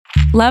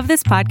Love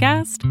this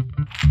podcast?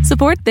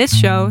 Support this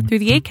show through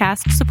the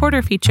Acast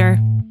supporter feature.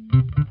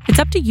 It's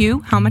up to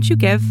you how much you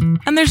give,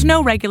 and there's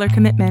no regular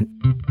commitment.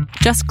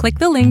 Just click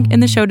the link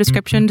in the show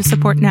description to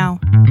support now.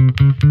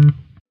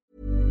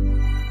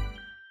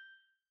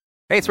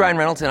 Hey, it's Ryan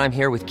Reynolds, and I'm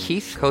here with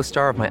Keith,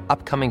 co-star of my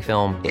upcoming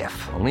film,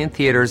 If, only in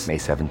theaters May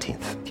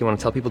 17th. Do you want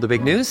to tell people the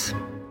big news?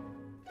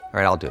 All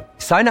right, I'll do it.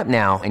 Sign up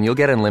now and you'll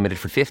get unlimited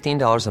for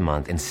 $15 a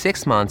month and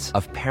 6 months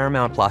of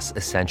Paramount Plus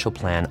Essential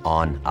Plan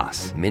on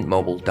us.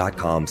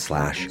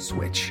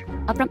 MintMobile.com/switch.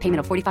 Upfront payment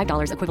of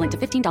 $45 equivalent to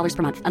 $15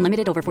 per month.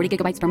 Unlimited over 40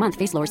 gigabytes per month.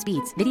 Face lower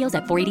speeds. Videos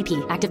at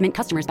 480p. Active Mint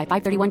customers by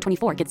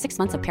 531.24 get 6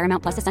 months of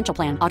Paramount Plus Essential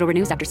Plan. Auto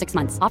renews after 6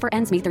 months. Offer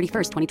ends May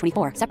 31st,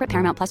 2024. Separate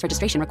Paramount Plus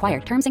registration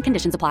required. Terms and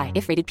conditions apply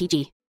if rated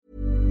PG.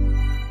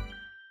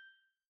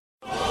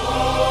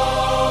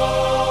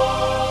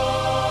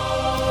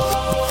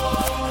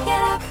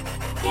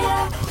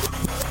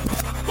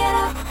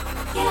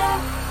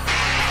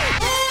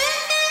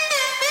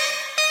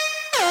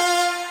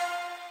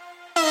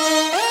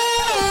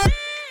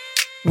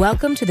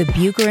 Welcome to the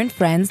Bucher and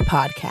Friends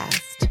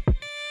podcast.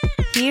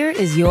 Here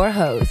is your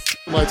host.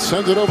 Let's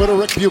send it over to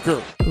Rick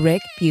Bucher.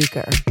 Rick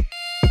Bucher.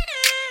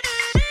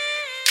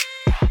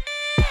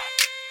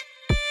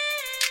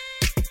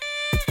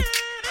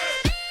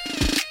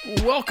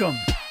 Welcome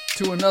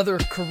to another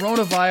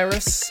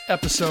coronavirus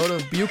episode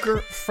of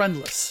Bucher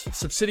Friendless,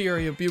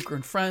 subsidiary of Bucher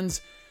and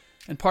Friends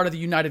and part of the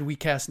United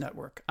WeCast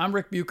network. I'm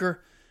Rick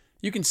Bucher.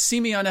 You can see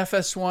me on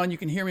FS1, you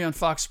can hear me on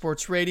Fox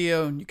Sports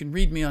Radio, and you can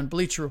read me on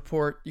Bleacher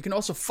Report. You can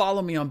also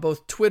follow me on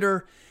both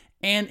Twitter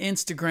and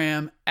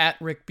Instagram at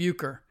Rick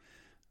Bucher.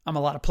 I'm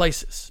a lot of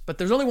places, but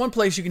there's only one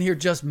place you can hear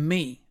just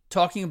me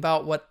talking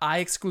about what I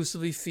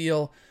exclusively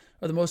feel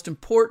are the most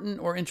important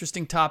or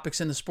interesting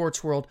topics in the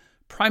sports world,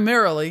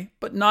 primarily,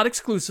 but not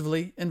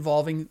exclusively,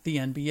 involving the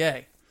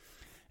NBA.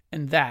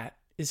 And that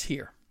is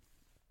here.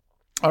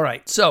 All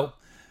right, so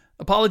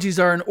apologies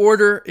are in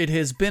order. It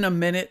has been a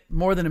minute,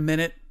 more than a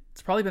minute.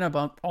 It's probably been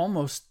about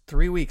almost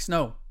 3 weeks.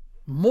 No,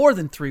 more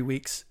than 3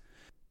 weeks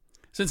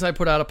since I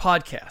put out a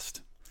podcast.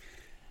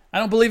 I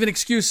don't believe in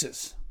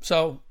excuses.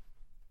 So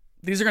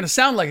these are going to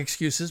sound like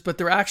excuses, but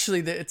they're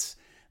actually, they're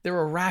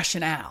a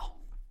rationale.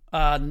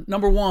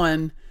 Number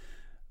one,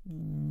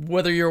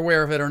 whether you're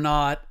aware of it or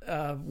not,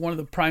 one of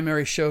the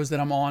primary shows that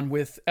I'm on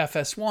with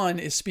FS1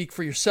 is Speak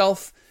for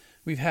Yourself.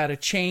 We've had a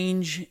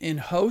change in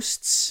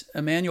hosts.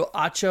 Emmanuel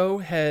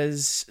Acho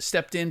has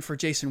stepped in for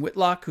Jason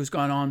Whitlock, who's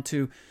gone on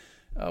to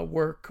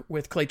work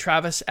with Clay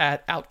Travis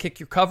at Outkick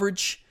Your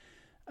Coverage.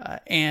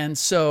 And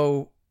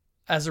so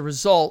as a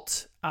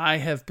result, I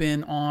have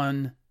been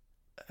on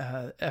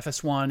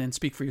FS1 and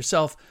Speak for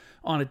Yourself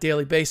on a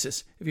daily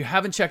basis. If you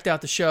haven't checked out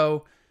the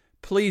show,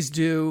 please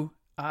do.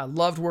 I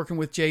loved working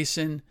with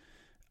Jason.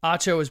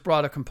 Acho has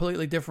brought a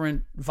completely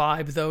different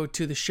vibe, though,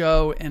 to the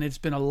show, and it's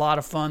been a lot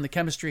of fun. The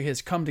chemistry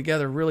has come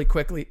together really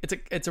quickly.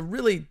 It's a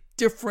really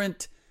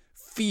different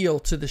feel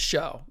to the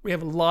show. We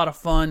have a lot of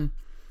fun,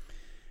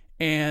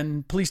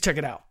 and please check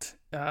it out.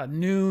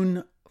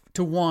 Noon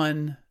to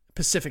 1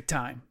 Pacific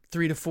time,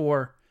 3 to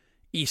 4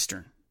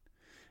 Eastern.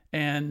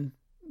 And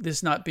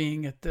this not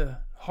being at the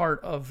heart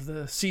of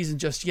the season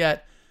just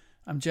yet,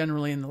 I'm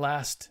generally in the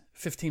last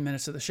 15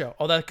 minutes of the show.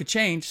 All that could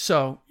change,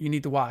 so you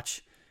need to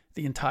watch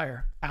the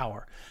entire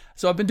hour.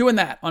 So I've been doing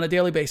that on a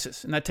daily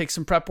basis, and that takes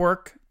some prep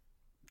work,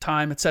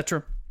 time,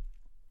 etc.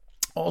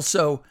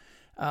 Also,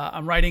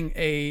 I'm writing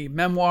a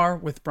memoir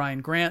with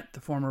Brian Grant,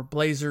 the former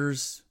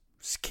Blazers,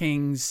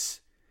 Kings,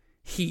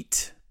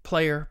 Heat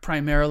player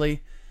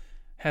primarily,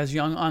 has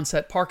young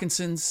onset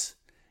Parkinson's,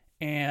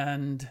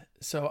 and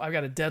so I've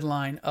got a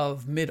deadline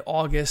of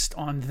mid-August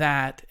on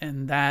that,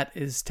 and that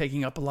is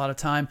taking up a lot of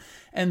time.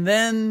 And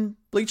then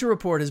Bleacher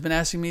Report has been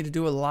asking me to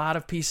do a lot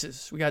of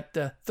pieces. We got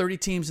 30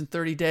 teams in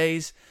 30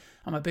 days.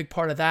 I'm a big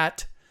part of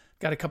that.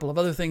 Got a couple of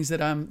other things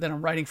that I'm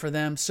writing for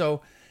them.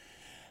 So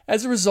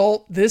as a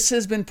result, this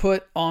has been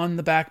put on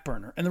the back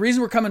burner. And the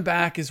reason we're coming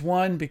back is,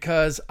 one,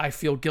 because I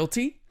feel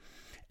guilty,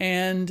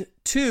 and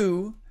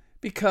two,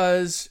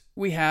 because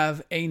we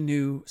have a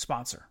new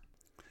sponsor.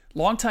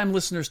 Longtime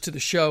listeners to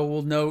the show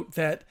will note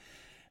that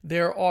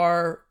there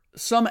are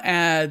some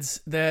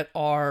ads that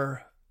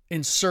are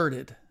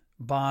inserted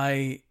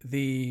by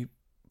the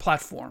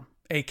platform,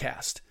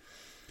 Acast.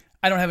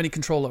 I don't have any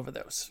control over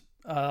those.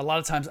 A lot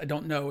of times I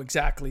don't know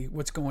exactly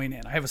what's going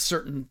in. I have a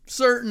certain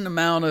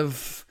amount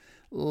of,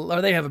 or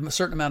they have a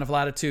certain amount of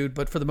latitude,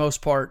 but for the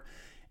most part,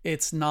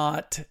 it's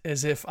not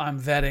as if I'm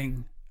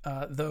vetting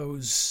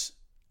those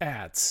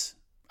ads.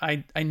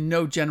 I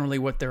know generally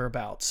what they're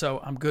about, so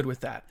I'm good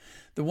with that.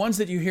 The ones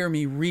that you hear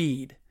me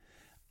read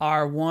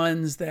are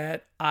ones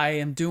that I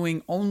am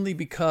doing only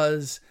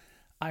because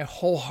I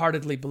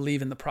wholeheartedly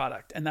believe in the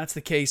product. And that's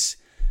the case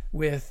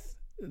with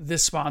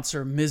this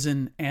sponsor,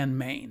 Mizzen and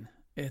Main.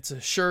 It's a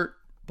shirt,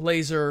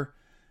 blazer,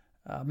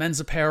 men's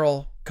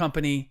apparel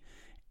company,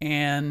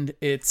 and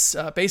it's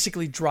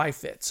basically dry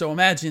fit. So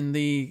imagine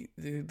the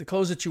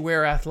clothes that you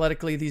wear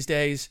athletically these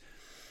days,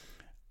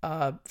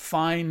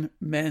 fine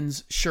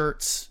men's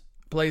shirts,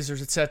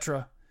 blazers,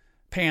 etc.,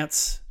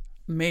 pants,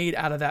 made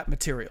out of that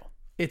material.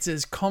 It's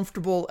as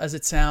comfortable as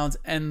it sounds.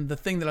 And the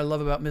thing that I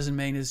love about Mizzen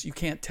Main is you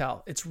can't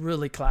tell. It's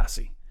really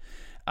classy.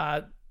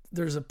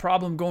 There's a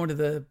problem going to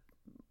the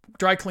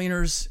dry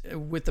cleaners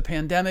with the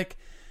pandemic.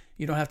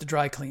 You don't have to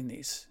dry clean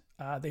these.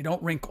 They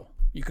don't wrinkle.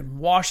 You can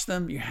wash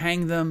them, you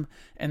hang them,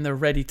 and they're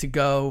ready to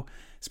go.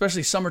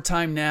 Especially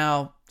summertime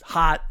now,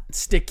 hot,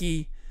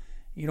 sticky.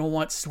 You don't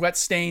want sweat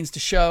stains to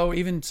show.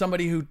 Even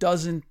somebody who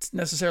doesn't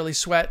necessarily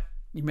sweat,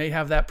 you may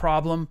have that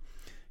problem.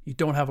 You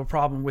don't have a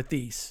problem with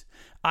these.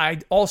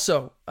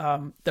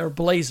 They're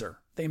blazer.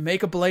 They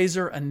make a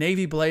blazer, a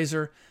navy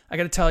blazer. I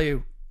got to tell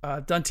you,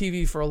 done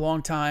TV for a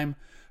long time.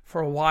 For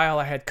a while,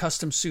 I had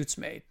custom suits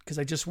made because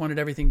I just wanted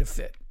everything to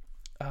fit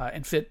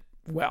and fit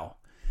well.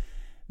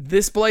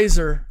 This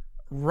blazer,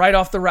 right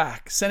off the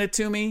rack, sent it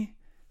to me,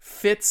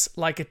 fits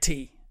like a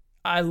T.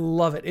 I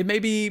love it. It may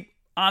be,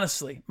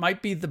 honestly,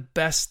 might be the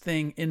best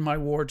thing in my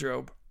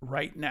wardrobe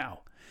right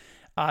now.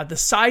 The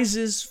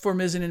sizes for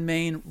Mizzen and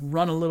Main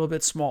run a little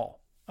bit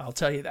small. I'll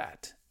tell you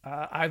that.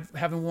 I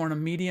haven't worn a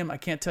medium. I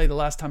can't tell you the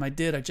last time I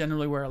did. I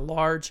generally wear a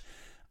large.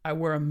 I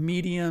wear a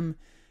medium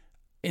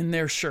in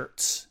their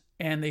shirts,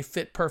 and they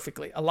fit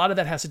perfectly. A lot of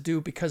that has to do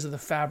because of the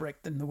fabric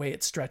and the way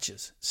it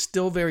stretches.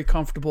 Still very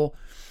comfortable.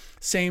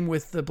 Same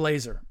with the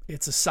blazer.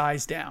 It's a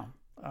size down.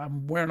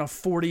 I'm wearing a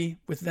 40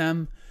 with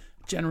them.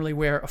 Generally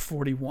wear a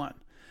 41.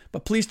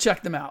 But please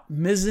check them out.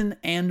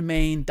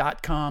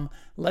 MizzenandMain.com.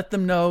 Let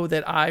them know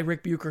that I,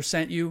 Rick Bucher,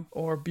 sent you,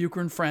 or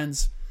Bucher and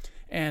Friends,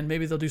 and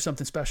maybe they'll do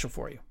something special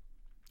for you.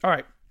 All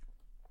right.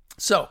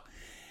 So,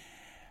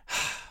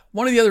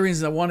 one of the other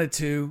reasons I wanted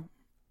to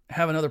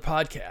have another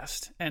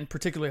podcast, and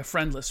particularly a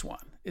friendless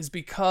one, is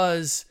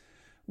because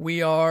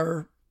we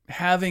are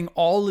having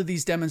all of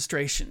these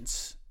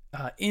demonstrations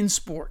in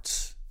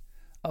sports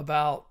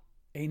about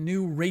a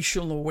new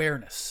racial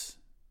awareness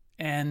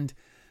and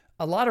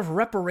a lot of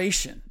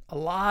reparation, a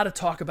lot of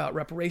talk about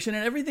reparation,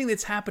 and everything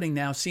that's happening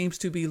now seems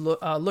to be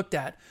looked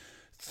at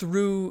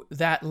through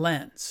that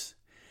lens.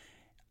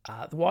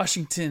 The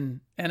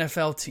Washington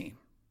NFL team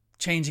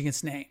changing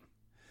its name.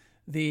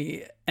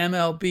 The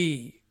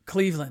MLB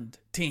Cleveland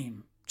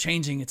team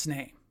changing its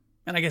name.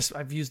 And I guess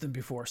I've used them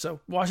before. So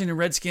Washington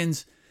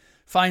Redskins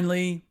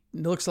finally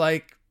looks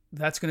like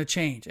that's going to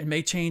change and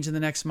may change in the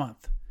next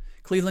month.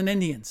 Cleveland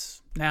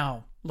Indians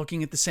now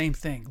looking at the same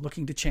thing,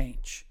 looking to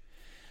change.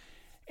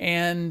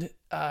 And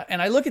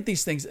I look at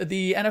these things.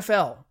 The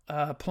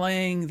NFL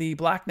playing the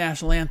Black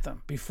National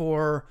Anthem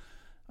before,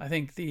 I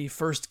think, the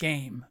first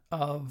game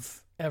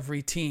of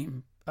every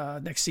team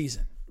next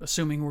season,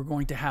 assuming we're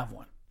going to have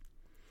one.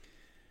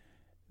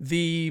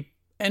 The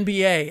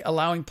NBA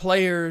allowing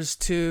players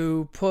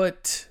to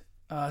put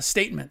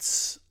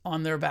statements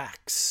on their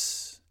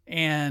backs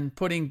and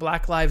putting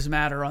Black Lives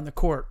Matter on the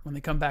court when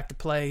they come back to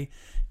play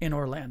in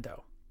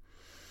Orlando.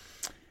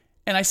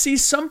 And I see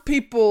some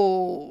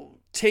people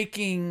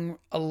taking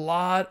a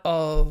lot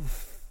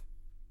of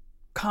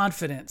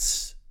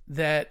confidence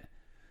that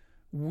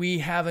we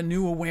have a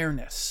new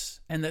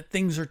awareness and that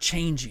things are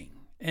changing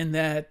and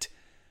that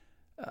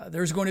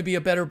there's going to be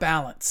a better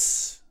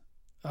balance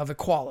of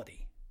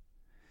equality.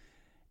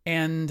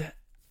 And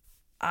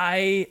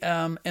I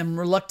am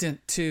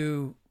reluctant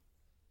to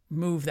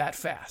move that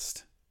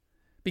fast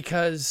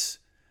because,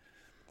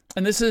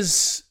 and this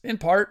is in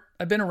part,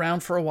 I've been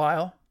around for a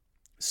while.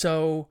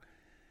 So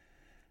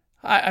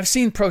I've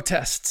seen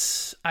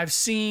protests. I've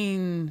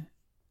seen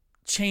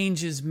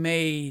changes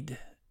made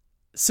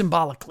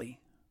symbolically.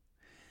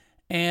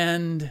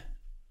 And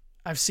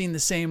I've seen the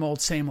same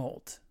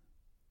old.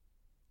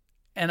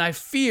 And I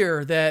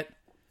fear that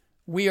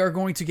we are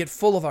going to get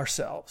full of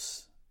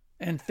ourselves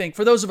and think,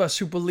 for those of us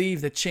who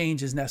believe that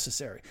change is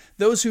necessary,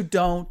 those who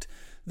don't,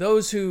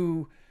 those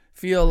who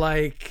feel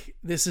like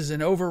this is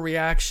an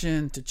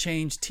overreaction to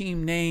change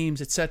team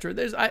names, etc.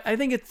 I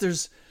think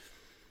there's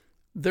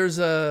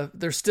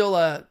still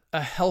a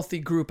healthy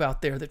group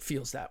out there that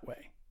feels that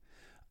way.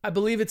 I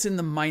believe it's in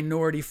the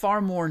minority far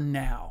more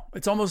now.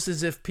 It's almost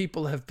as if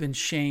people have been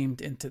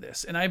shamed into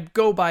this. And I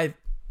go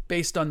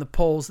based on the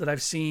polls that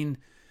I've seen,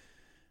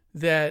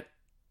 that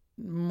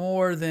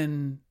more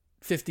than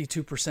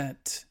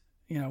 52%,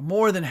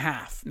 more than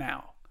half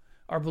now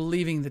are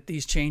believing that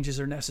these changes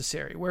are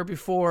necessary, where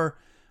before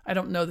I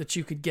don't know that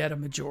you could get a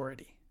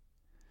majority.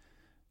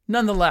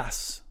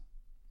 Nonetheless,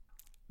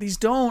 these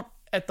don't,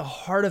 at the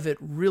heart of it,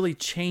 really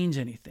change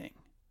anything.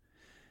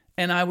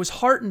 And I was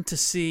heartened to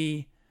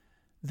see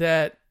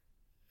that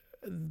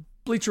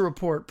Bleacher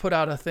Report put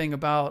out a thing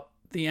about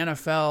the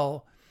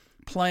NFL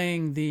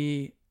playing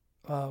the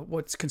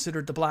what's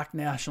considered the Black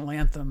National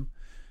Anthem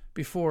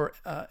before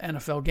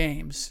NFL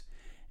games.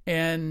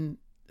 And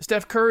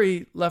Steph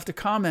Curry left a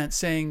comment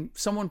saying,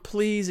 "Someone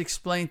please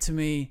explain to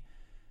me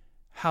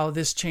how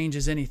this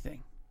changes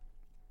anything."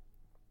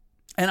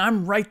 And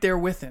I'm right there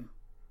with him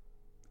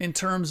in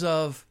terms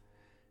of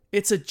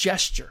it's a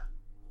gesture.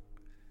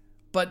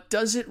 But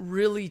does it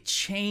really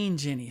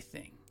change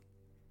anything?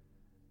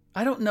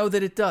 I don't know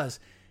that it does.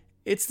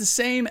 It's the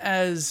same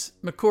as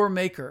Makur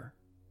Maker,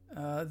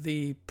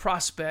 the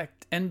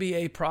prospect,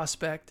 NBA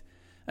prospect,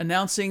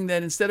 announcing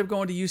that instead of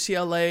going to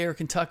UCLA or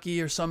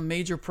Kentucky or some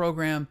major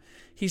program,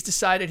 he's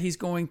decided he's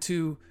going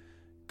to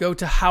go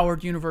to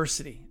Howard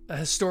University, a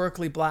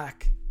historically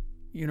black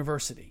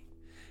university.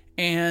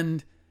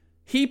 And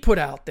he put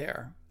out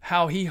there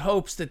how he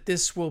hopes that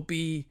this will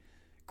be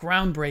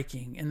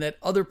groundbreaking and that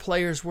other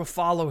players will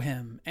follow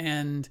him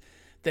and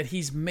that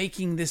he's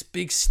making this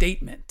big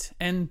statement.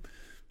 And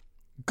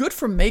good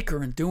for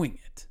Maker in doing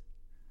it.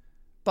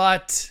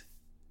 But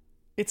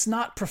it's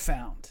not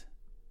profound.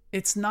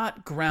 It's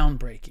not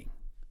groundbreaking.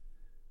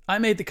 I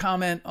made the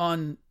comment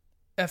on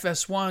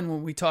FS1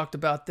 when we talked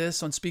about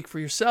this on Speak for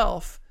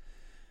Yourself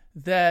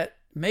that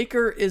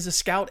Maker is a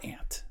scout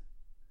ant.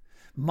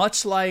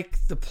 Much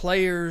like the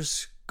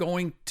players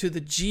going to the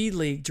G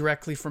League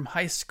directly from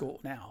high school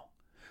now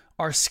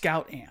are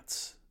scout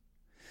ants.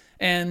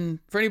 And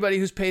for anybody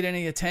who's paid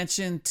any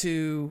attention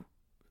to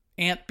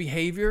ant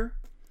behavior,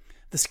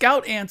 the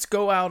scout ants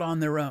go out on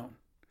their own.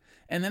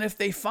 And then if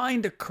they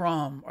find a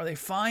crumb or they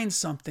find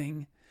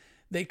something,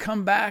 they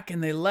come back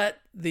and they let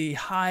the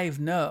hive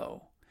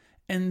know.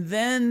 And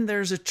then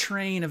there's a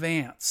train of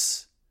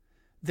ants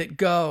that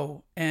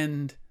go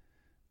and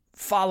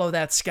follow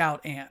that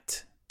scout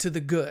ant to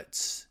the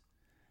goods.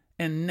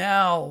 And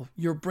now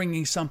you're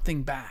bringing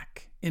something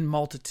back in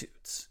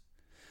multitudes.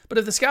 But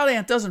if the scout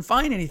ant doesn't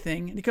find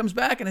anything and he comes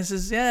back and he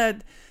says, yeah,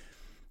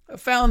 I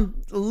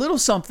found a little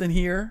something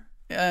here,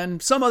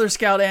 and some other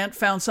scout ant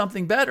found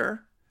something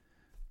better,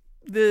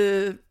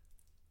 the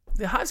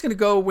hive's going to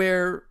go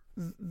where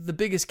the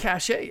biggest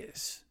cachet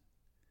is.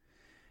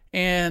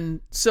 And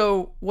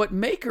so what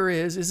Maker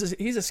is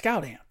he's a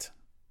scout ant.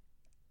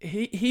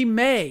 He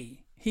may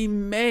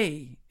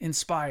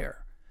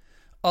inspire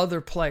other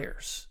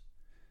players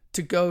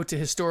to go to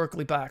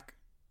historically black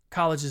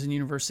colleges and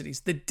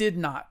universities that did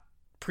not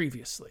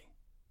previously.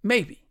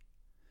 Maybe.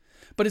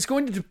 But it's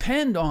going to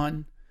depend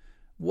on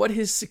what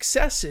his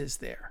success is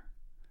there.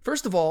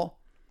 First of all,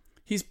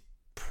 he's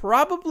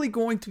probably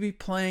going to be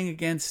playing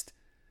against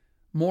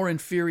more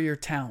inferior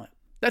talent.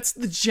 That's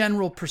the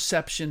general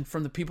perception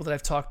from the people that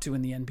I've talked to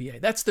in the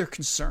NBA. That's their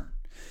concern,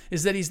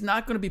 is that he's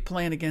not going to be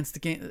playing against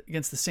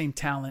the same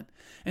talent.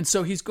 And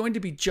so he's going to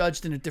be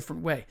judged in a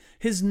different way.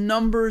 His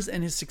numbers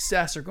and his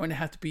success are going to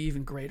have to be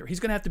even greater. He's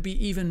going to have to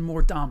be even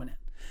more dominant.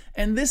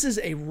 And this is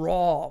a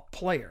raw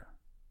player.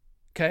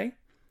 Okay?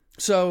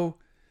 So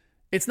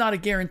it's not a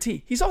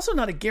guarantee. He's also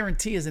not a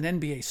guarantee as an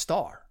NBA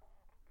star.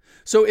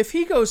 So if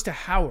he goes to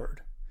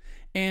Howard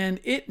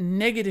and it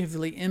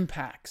negatively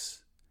impacts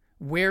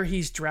where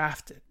he's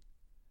drafted,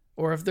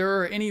 or if there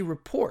are any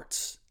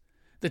reports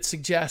that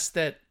suggest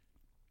that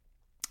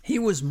he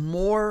was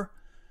more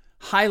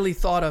highly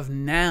thought of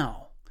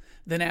now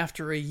than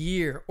after a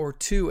year or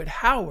two at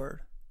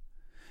Howard,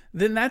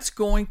 then that's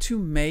going to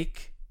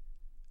make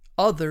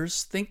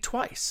others think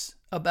twice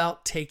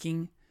about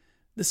taking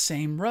the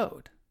same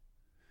road.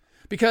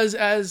 Because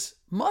as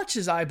much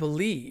as I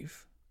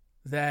believe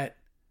that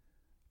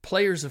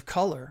players of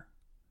color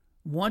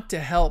want to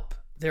help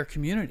their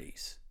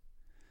communities,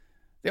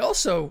 they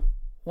also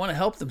want to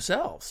help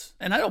themselves.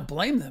 And I don't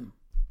blame them.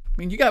 I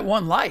mean, you got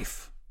one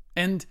life.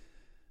 And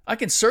I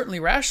can certainly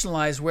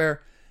rationalize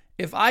where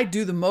if I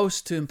do the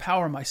most to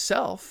empower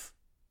myself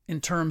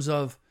in terms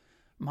of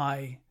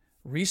my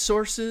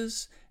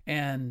resources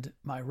and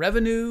my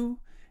revenue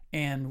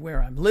and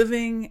where I'm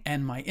living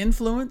and my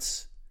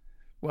influence,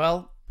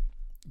 well,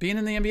 being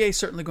in the NBA is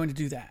certainly going to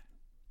do that.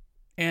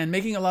 And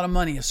making a lot of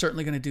money is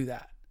certainly going to do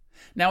that.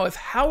 Now, if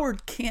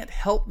Howard can't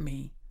help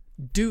me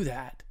do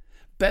that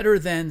better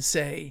than,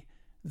 say,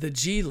 the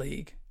G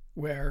League,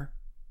 where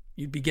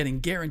you'd be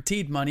getting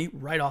guaranteed money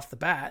right off the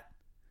bat,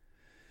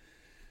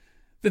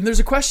 then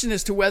there's a question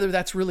as to whether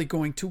that's really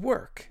going to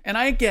work. And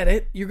I get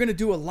it. You're going to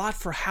do a lot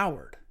for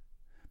Howard.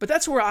 But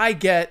that's where I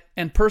get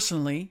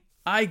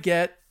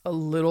a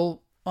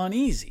little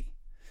uneasy.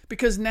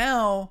 Because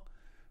now,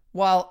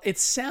 while it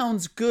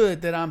sounds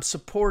good that I'm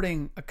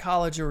supporting a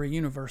college or a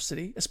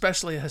university,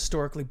 especially a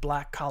historically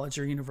black college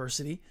or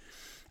university,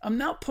 I'm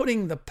now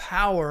putting the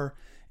power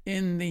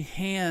in the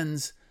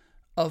hands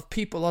of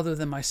people other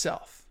than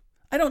myself.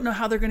 I don't know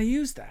how they're going to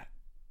use that.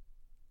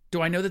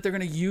 Do I know that they're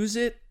going to use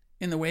it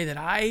in the way that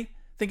I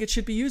think it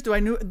should be used? Do I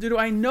know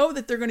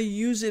that they're going to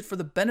use it for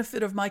the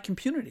benefit of my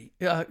community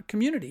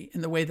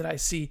in the way that I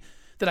see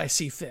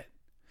fit?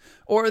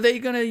 Or are they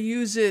going to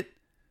use it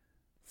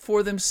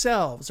for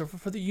themselves or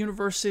for the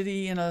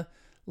university in a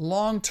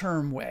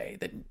long-term way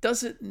that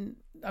doesn't,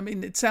 I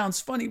mean, it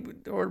sounds funny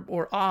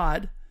or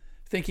odd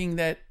thinking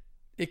that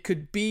it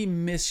could be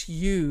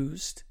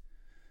misused.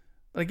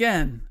 But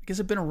again, I guess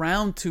I've been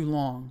around too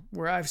long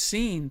where I've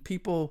seen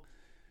people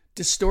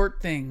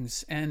distort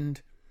things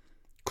and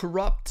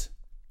corrupt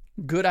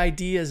good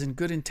ideas and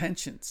good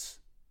intentions.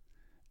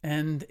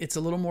 And it's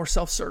a little more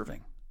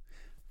self-serving.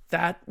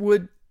 That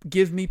would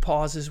give me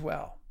pause as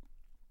well.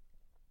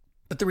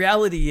 But the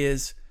reality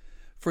is,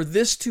 for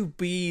this to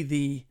be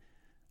the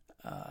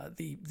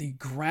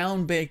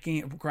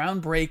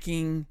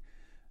groundbreaking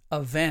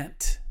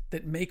event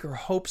that Maker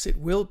hopes it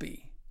will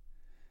be,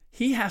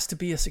 he has to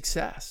be a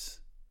success.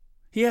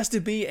 He has to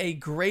be a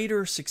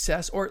greater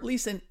success, or at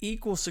least an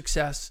equal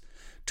success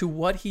to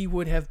what he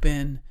would have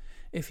been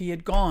if he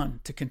had gone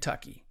to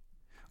Kentucky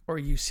or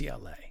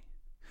UCLA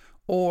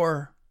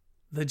or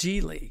the G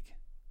League,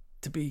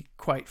 to be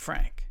quite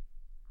frank.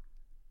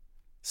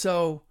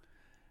 So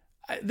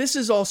this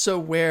is also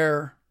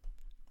where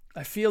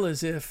I feel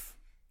as if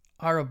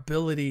our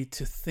ability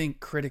to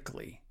think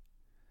critically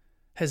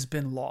has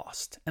been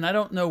lost. And I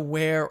don't know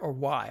where or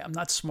why. I'm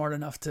not smart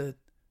enough I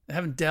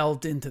haven't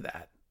delved into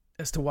that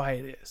as to why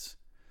it is.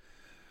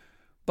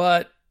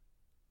 But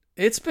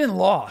it's been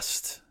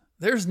lost.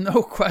 There's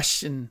no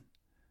question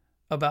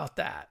about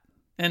that.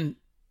 And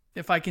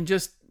if I can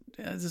just,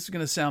 this is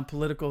going to sound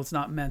political, it's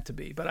not meant to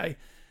be, but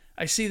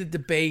I see the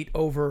debate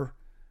over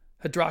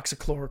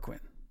hydroxychloroquine,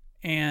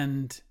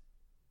 and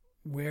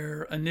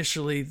where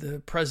initially the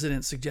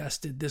president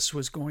suggested this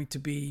was going to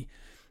be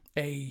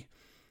a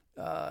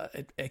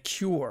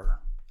cure,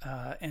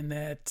 and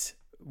that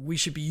we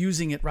should be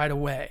using it right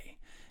away.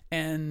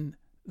 And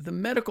the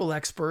medical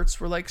experts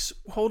were like,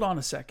 hold on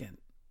a second.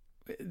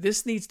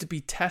 This needs to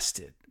be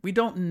tested. We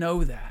don't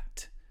know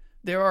that.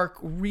 There are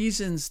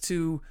reasons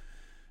to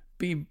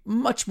be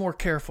much more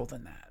careful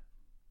than that.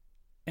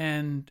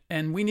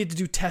 And we need to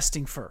do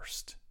testing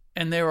first.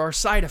 And there are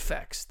side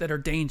effects that are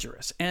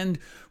dangerous. And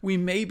we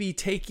may be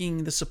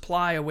taking the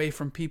supply away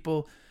from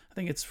people, I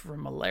think it's for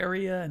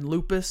malaria and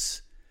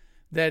lupus,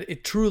 that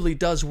it truly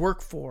does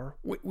work for.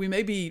 We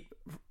may be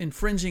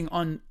infringing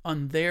on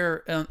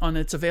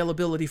its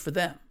availability for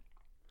them.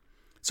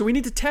 So we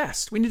need to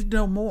test. We need to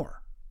know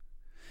more.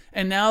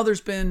 And now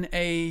there's been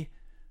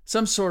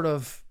some sort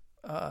of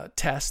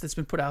test that's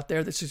been put out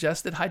there that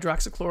suggests that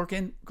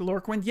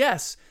hydroxychloroquine,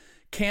 yes,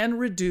 can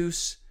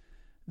reduce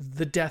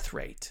the death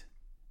rate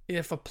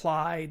if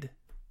applied,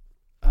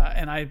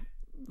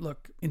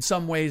 in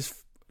some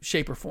ways,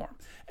 shape, or form.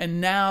 And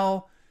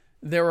now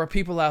there are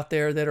people out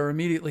there that are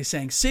immediately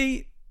saying,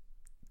 see,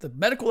 the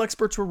medical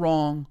experts were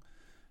wrong,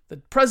 the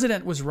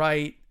president was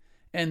right,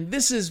 and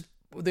this is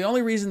the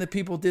only reason that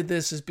people did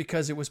this is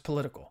because it was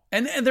political.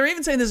 And they're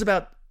even saying this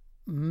about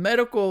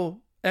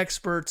medical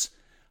experts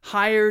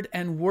hired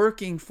and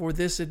working for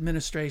this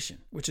administration,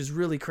 which is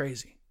really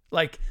crazy.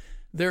 Like,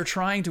 they're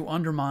trying to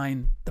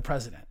undermine the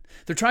president.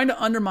 They're trying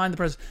to undermine the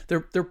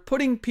president. They're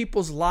putting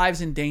people's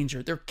lives in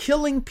danger. They're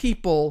killing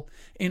people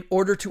in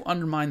order to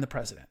undermine the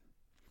president.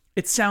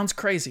 It sounds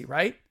crazy,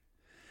 right?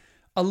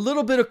 A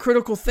little bit of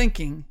critical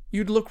thinking,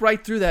 you'd look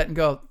right through that and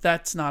go,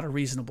 that's not a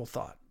reasonable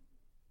thought.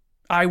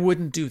 I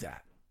wouldn't do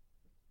that.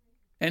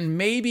 And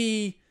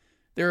maybe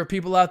there are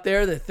people out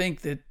there that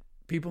think that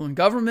people in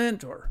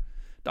government or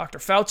Dr.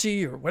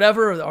 Fauci or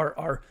whatever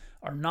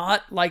are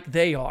not like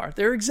they are.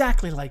 They're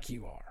exactly like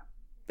you are.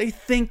 They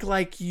think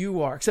like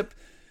you are, except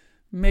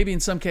maybe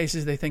in some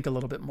cases they think a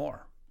little bit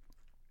more.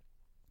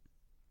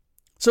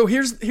 So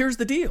here's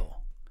the deal.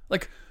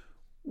 Like,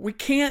 we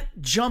can't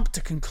jump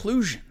to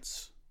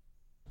conclusions.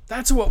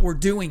 That's what we're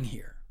doing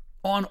here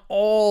on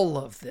all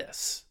of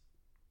this.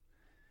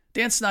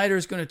 Dan Snyder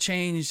is going to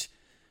change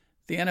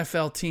the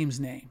NFL team's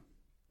name.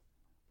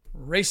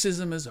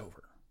 Racism is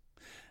over.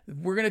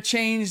 We're going to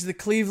change the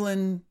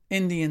Cleveland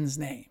Indians'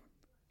 name.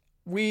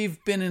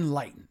 We've been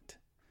enlightened.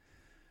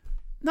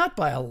 Not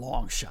by a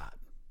long shot.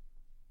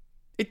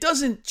 It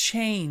doesn't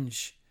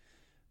change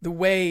the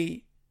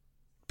way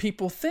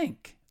people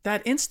think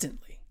that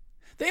instantly.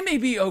 They may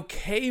be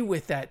okay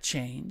with that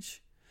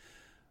change,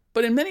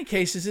 but in many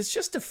cases, it's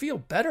just to feel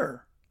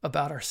better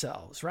about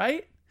ourselves,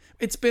 right?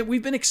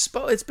 We've been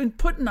exposed. It's been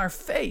put in our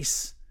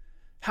face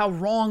how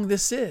wrong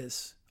this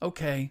is.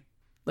 Okay,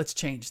 let's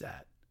change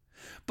that.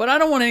 But I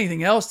don't want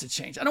anything else to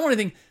change. I don't want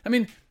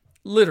anything.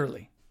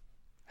 Literally,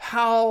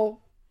 how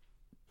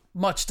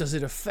much does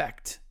it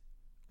affect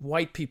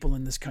white people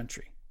in this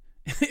country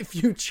if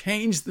you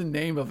change the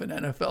name of an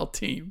NFL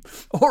team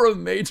or a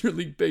Major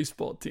League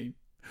Baseball team?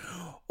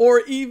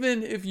 Or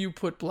even if you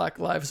put Black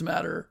Lives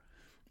Matter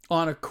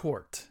on a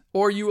court,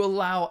 or you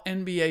allow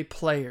NBA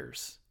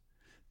players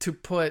to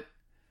put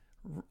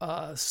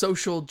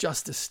social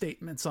justice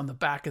statements on the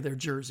back of their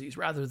jerseys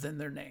rather than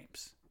their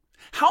names.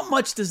 How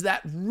much does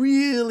that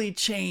really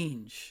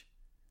change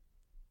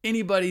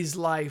anybody's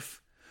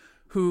life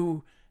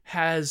who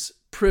has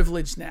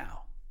privilege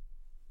now?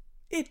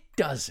 It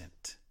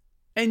doesn't.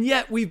 And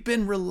yet we've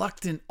been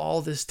reluctant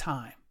all this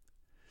time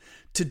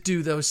to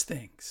do those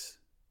things.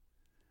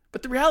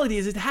 But the reality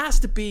is it has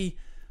to be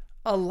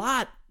a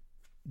lot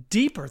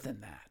deeper than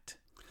that.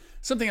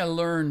 Something I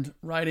learned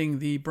writing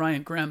the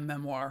Bryant Graham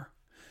memoir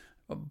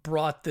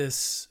brought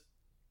this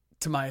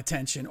to my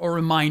attention, or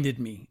reminded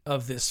me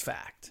of this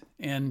fact.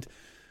 And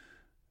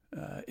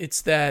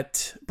it's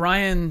that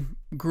Brian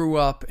grew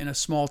up in a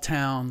small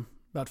town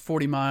about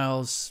 40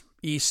 miles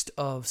east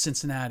of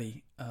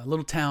Cincinnati, a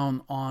little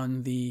town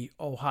on the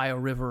Ohio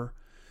River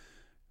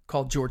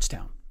called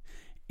Georgetown.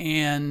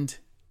 And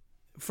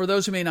for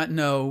those who may not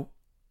know,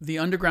 the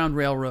Underground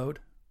Railroad,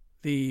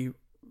 the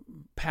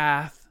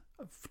path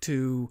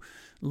to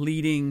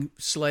leading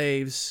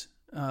slaves,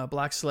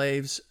 black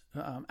slaves,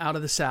 out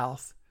of the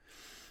South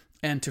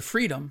and to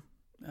freedom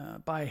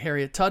by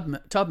Harriet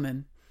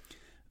Tubman,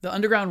 the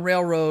Underground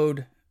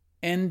Railroad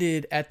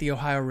ended at the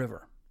Ohio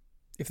River.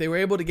 If they were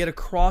able to get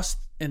across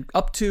and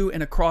up to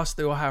and across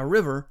the Ohio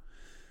River,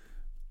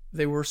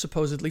 they were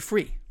supposedly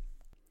free.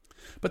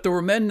 But there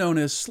were men known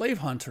as slave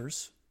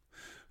hunters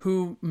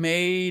who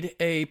made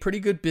a pretty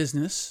good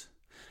business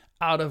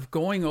out of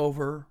going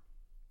over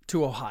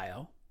to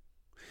Ohio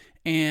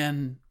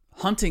and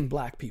hunting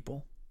black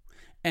people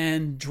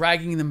and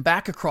dragging them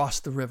back across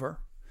the river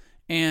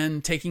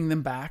and taking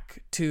them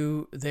back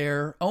to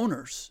their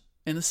owners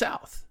in the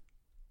South.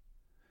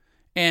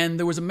 And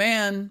there was a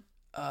man,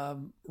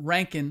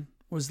 Rankin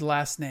was the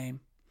last name,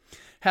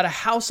 had a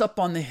house up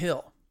on the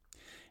hill,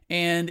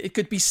 and it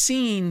could be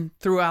seen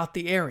throughout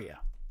the area.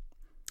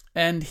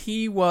 And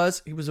he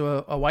was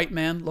a white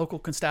man, local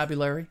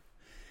constabulary.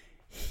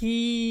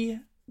 He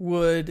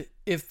would,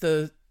 if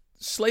the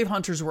slave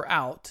hunters were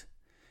out,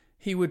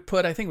 he would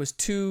put, I think it was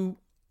two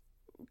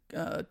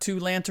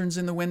lanterns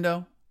in the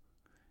window.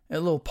 A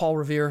little Paul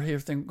Revere here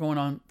thing going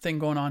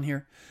on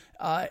here.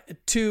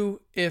 Two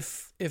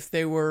if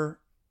they were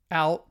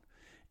out,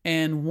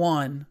 and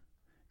one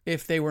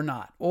if they were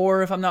not.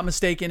 Or if I'm not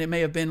mistaken, it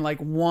may have been like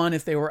one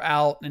if they were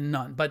out and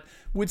none. But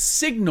would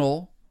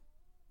signal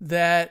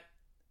that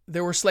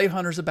there were slave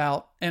hunters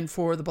about and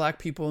for the black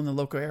people in the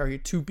local area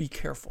to be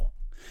careful.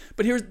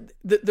 But here's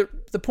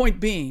the point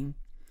being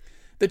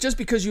that just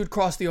because you had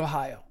crossed the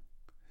Ohio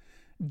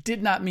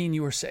did not mean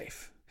you were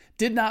safe.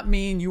 Did not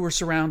mean you were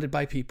surrounded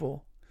by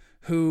people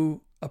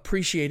who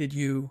appreciated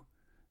you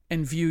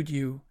and viewed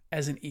you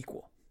as an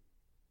equal.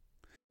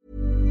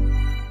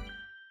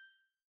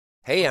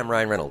 Hey, I'm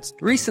Ryan Reynolds.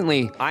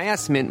 Recently, I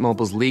asked Mint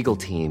Mobile's legal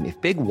team if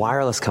big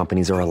wireless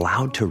companies are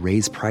allowed to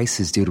raise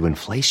prices due to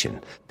inflation.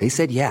 They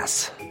said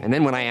yes. And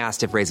then when I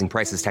asked if raising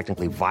prices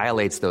technically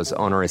violates those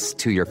onerous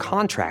 2-year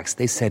contracts,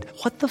 they said,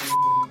 "What the f***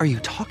 are you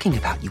talking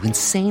about, you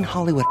insane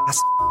Hollywood ass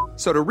f-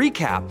 So to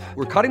recap,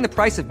 we're cutting the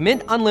price of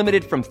Mint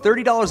Unlimited from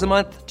 $30 a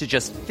month to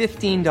just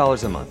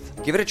 $15 a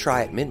month. Give it a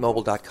try at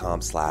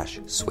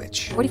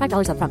mintmobile.com/switch.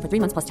 $45 up front for 3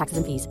 months plus taxes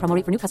and fees. Promo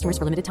rate for new customers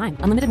for limited time.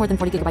 Unlimited more than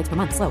 40 gigabytes per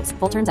month. Slows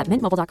full terms at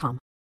mintmobile.com.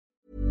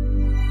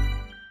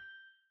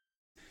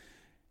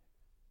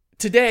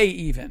 Today,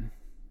 even,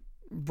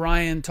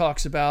 Brian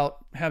talks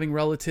about having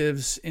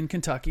relatives in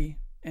Kentucky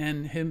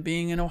and him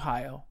being in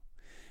Ohio.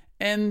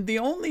 And the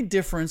only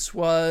difference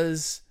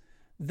was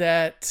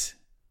that,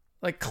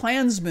 like,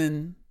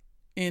 Klansmen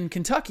in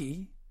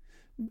Kentucky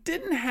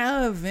didn't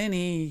have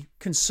any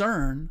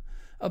concern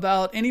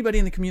about anybody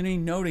in the community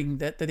noting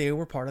that they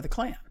were part of the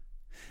Klan.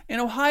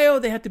 In Ohio,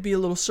 they had to be a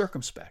little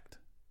circumspect,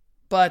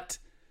 but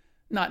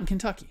not in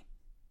Kentucky.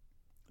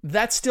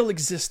 That still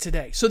exists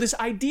today. So this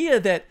idea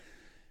that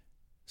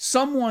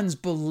someone's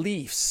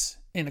beliefs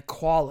in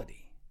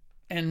equality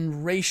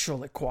and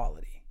racial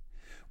equality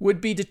would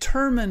be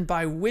determined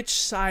by which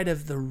side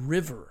of the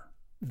river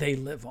they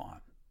live on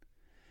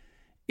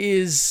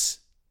is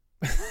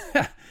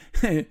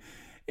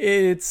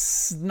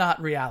it's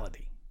not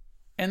reality.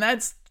 And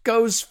that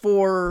goes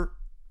for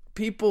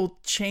people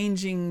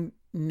changing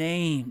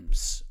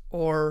names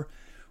or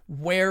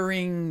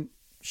wearing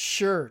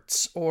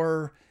shirts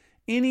or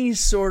any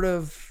sort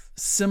of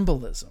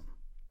symbolism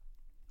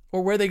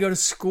or where they go to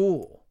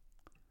school.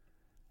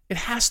 It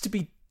has to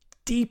be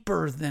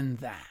deeper than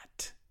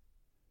that.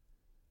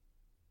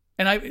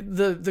 And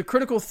the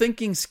critical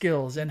thinking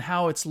skills and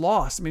how it's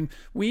lost. I mean,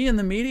 we in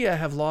the media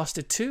have lost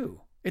it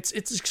too. It's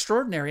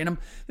extraordinary. And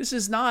this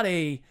is not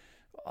a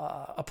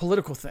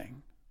political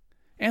thing.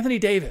 Anthony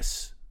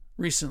Davis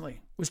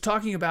recently was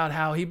talking about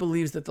how he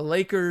believes that the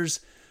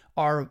Lakers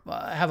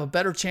have a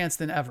better chance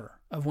than ever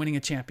of winning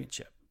a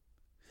championship.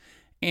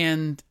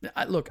 And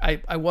look,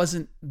 I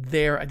wasn't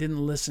there. I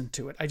didn't listen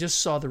to it. I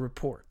just saw the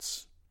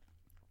reports,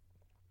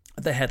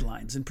 the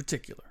headlines in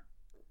particular.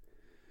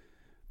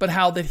 But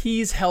how that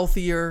he's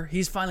healthier,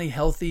 he's finally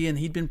healthy, and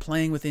he'd been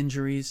playing with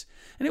injuries.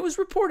 And it was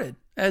reported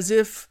as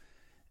if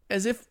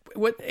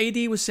what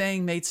AD was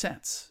saying made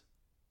sense.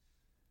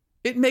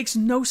 It makes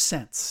no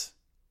sense.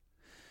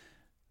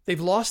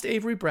 They've lost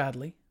Avery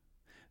Bradley.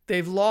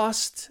 They've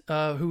lost,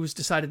 who's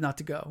decided not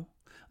to go.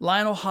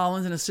 Lionel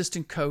Hollins, an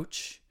assistant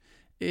coach,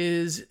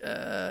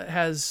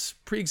 has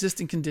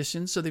pre-existing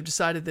conditions, so they've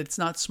decided that it's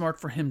not smart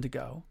for him to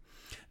go.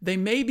 They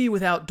may be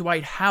without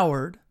Dwight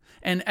Howard,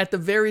 and at the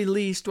very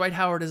least, Dwight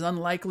Howard is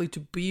unlikely to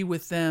be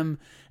with them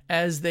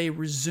as they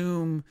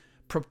resume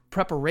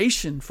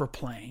preparation for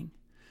playing.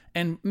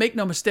 And make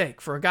no mistake,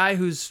 for a guy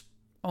who's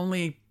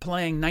only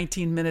playing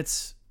 19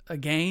 minutes a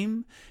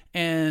game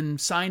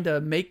and signed a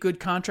make-good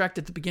contract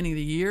at the beginning of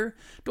the year,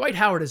 Dwight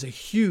Howard is a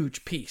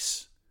huge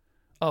piece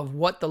of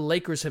what the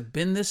Lakers have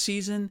been this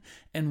season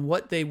and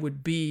what they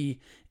would be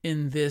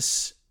in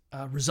this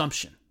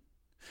resumption.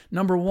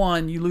 Number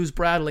one, you lose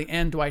Bradley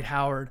and Dwight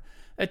Howard.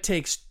 That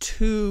takes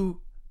 2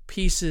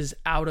 pieces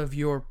out of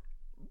your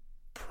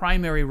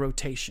primary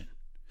rotation.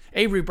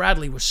 Avery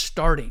Bradley was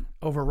starting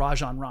over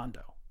Rajon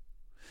Rondo.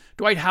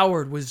 Dwight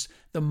Howard was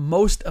the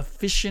most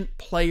efficient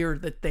player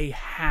that they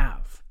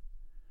have.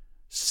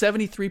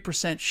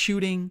 73%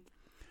 shooting,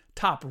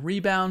 top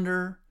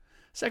rebounder,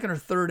 second or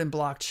third in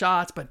blocked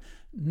shots, but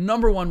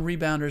number one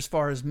rebounder as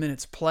far as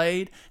minutes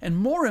played, and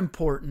more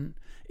important,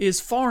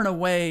 is far and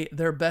away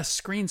their best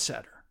screen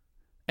setter.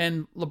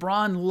 And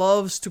LeBron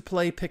loves to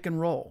play pick and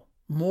roll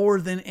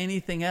more than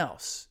anything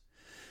else.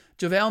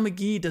 JaVale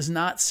McGee does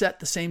not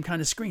set the same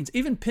kind of screens,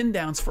 even pin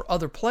downs for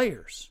other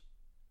players.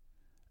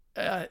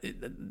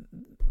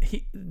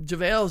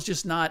 JaVale is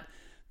just not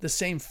the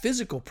same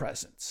physical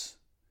presence.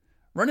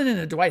 Running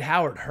into Dwight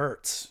Howard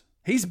hurts.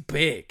 He's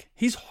big.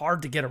 He's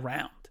hard to get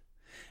around.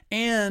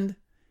 And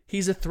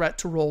he's a threat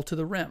to roll to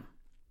the rim.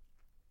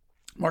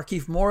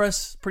 Markieff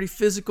Morris, pretty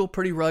physical,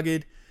 pretty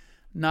rugged,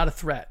 not a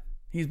threat.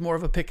 He's more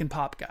of a pick and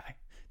pop guy.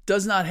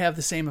 Does not have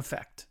the same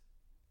effect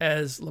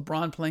as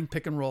LeBron playing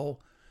pick and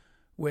roll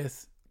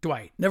with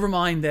Dwight. Never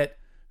mind that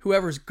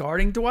whoever's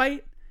guarding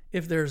Dwight,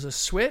 if there's a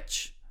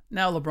switch,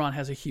 now LeBron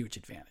has a huge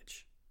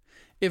advantage.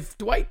 If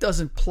Dwight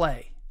doesn't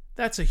play,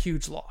 that's a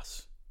huge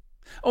loss.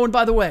 Oh, and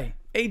by the way,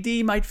 AD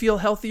might feel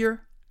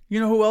healthier. You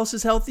know who else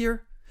is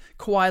healthier?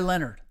 Kawhi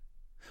Leonard,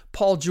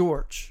 Paul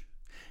George,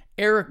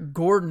 Eric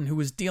Gordon, who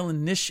was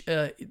dealing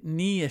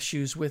knee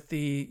issues with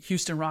the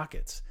Houston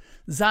Rockets,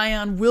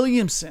 Zion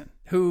Williamson,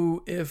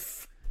 who,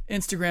 if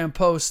Instagram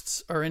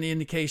posts are any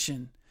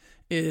indication,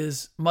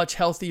 is much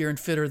healthier and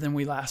fitter than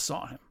we last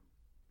saw him.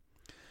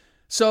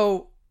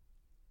 So,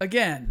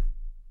 again,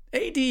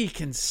 AD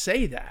can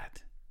say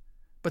that,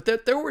 but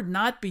that there would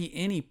not be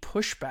any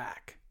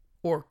pushback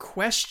or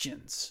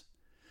questions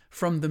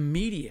from the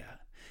media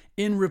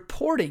in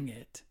reporting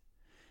it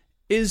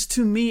is,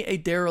 to me, a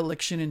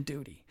dereliction in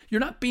duty. You're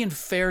not being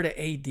fair to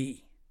AD,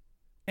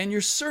 and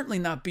you're certainly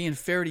not being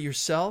fair to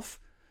yourself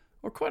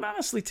or, quite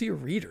honestly, to your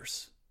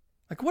readers.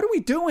 Like, what are we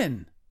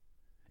doing?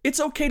 It's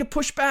okay to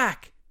push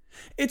back.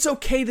 It's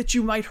okay that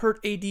you might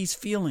hurt AD's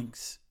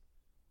feelings.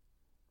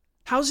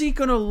 How's he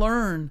going to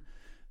learn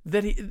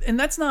that he, and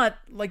that's not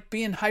like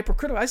being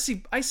hypercritical.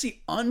 I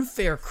see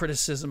unfair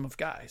criticism of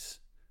guys,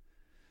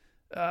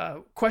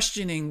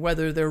 questioning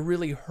whether they're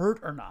really hurt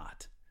or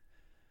not.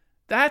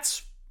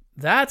 That's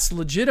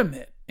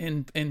legitimate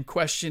in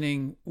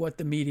questioning what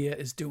the media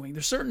is doing.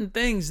 There's certain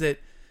things that,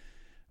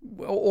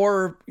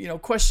 or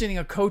questioning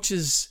a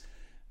coach's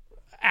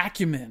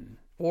acumen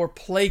or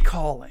play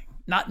calling,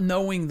 not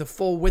knowing the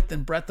full width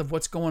and breadth of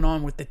what's going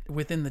on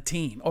within the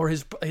team or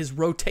his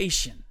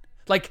rotation.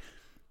 Like,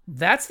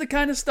 that's the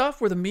kind of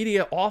stuff where the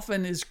media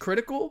often is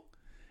critical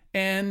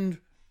and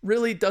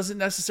really doesn't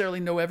necessarily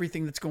know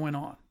everything that's going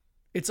on.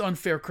 It's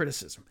unfair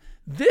criticism.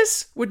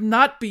 This would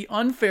not be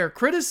unfair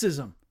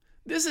criticism.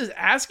 This is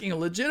asking a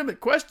legitimate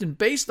question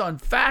based on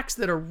facts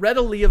that are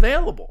readily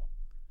available.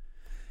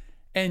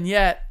 And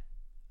yet,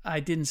 I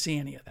didn't see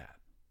any of that.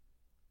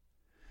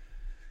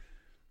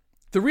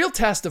 The real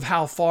test of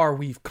how far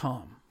we've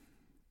come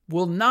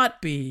will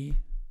not be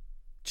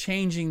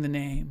changing the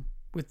name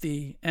with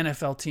the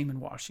NFL team in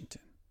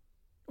Washington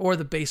or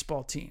the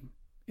baseball team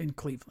in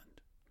Cleveland.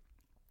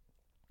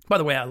 By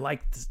the way, I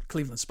like the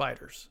Cleveland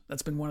Spiders.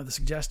 That's been one of the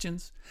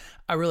suggestions.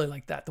 I really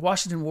like that. The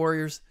Washington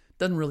Warriors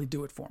doesn't really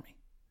do it for me.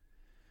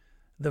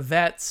 The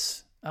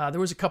Vets, there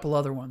was a couple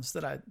other ones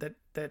that I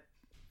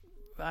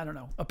don't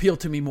know, appeal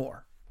to me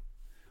more.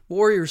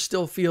 Warriors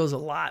still feels a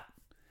lot.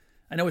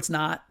 I know it's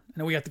not. I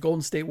know we got the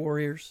Golden State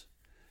Warriors,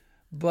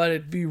 but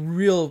it'd be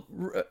real.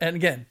 And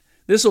again,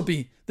 this will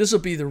be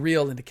the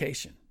real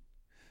indication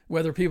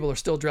whether people are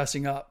still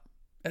dressing up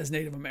as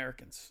Native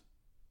Americans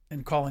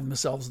and calling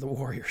themselves the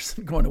Warriors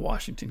and going to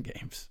Washington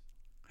games.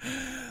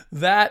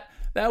 That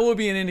will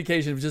be an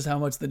indication of just how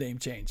much the name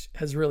change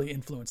has really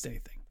influenced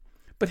anything.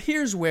 But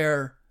here's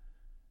where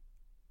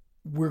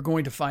we're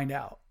going to find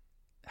out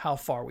how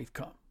far we've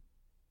come.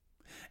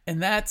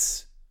 And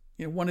that's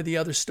one of the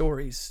other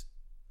stories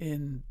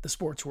in the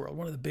sports world,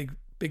 one of the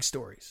big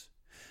stories,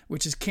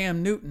 which is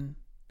Cam Newton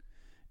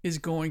is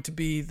going to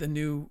be the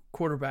new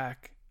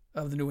quarterback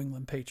of the New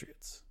England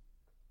Patriots.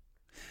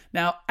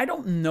 Now, I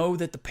don't know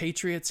that the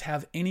Patriots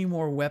have any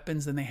more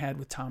weapons than they had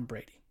with Tom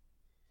Brady.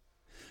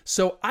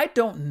 So I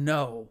don't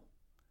know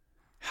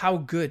how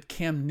good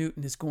Cam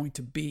Newton is going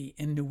to be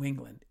in New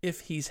England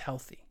if he's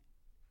healthy.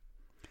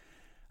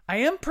 I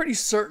am pretty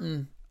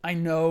certain I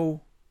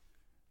know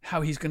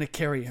how he's going to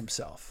carry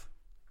himself.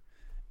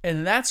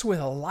 And that's with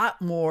a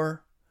lot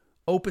more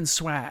open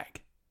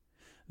swag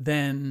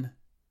than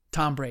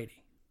Tom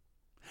Brady.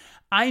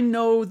 I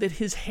know that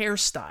his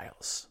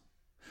hairstyles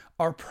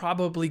are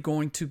probably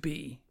going to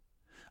be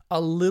a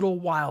little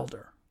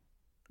wilder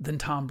than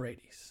Tom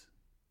Brady's.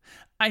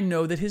 I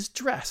know that his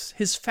dress,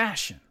 his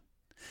fashion,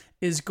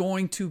 is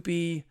going to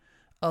be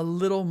a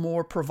little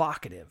more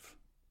provocative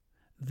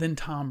than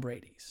Tom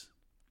Brady's.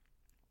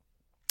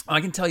 I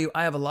can tell you,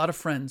 I have a lot of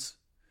friends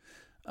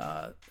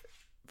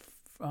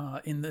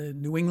in the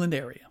New England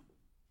area,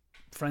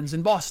 friends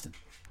in Boston.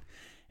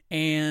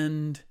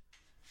 And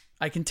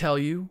I can tell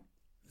you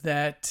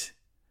that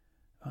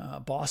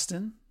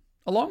Boston,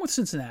 along with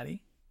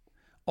Cincinnati,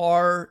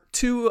 are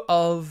two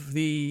of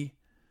the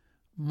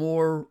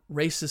more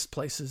racist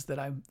places that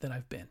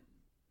I've been.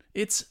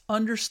 It's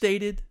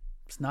understated.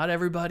 It's not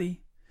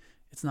everybody.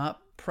 It's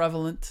not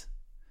prevalent,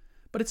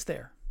 but it's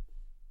there.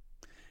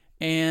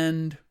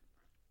 And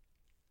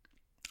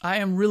I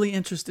am really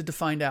interested to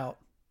find out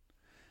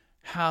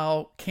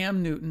how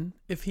Cam Newton,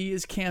 if he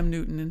is Cam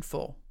Newton in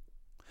full,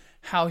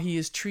 how he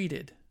is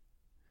treated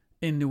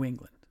in New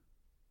England.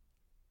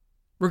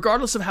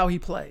 Regardless of how he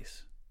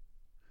plays.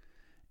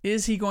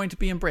 Is he going to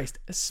be embraced?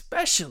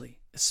 Especially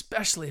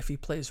if he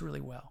plays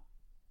really well.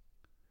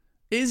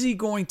 Is he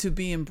going to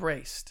be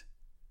embraced?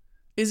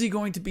 Is he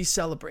going to be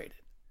celebrated?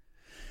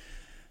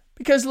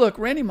 Because look,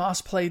 Randy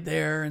Moss played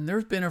there, and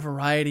there's been a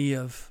variety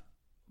of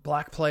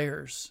black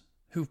players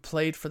who've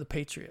played for the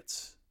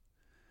Patriots.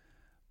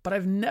 But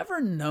I've never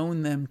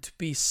known them to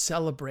be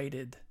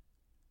celebrated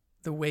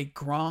the way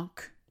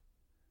Gronk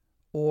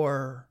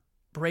or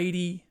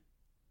Brady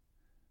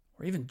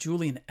or even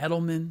Julian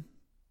Edelman,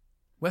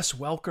 Wes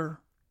Welker.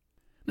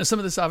 Now, some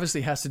of this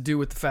obviously has to do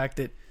with the fact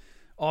that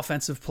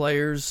offensive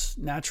players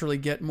naturally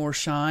get more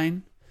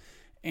shine.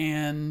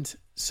 And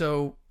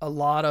so a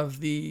lot of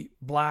the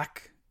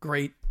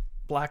great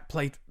black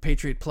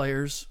Patriot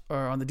players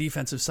are on the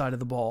defensive side of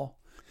the ball.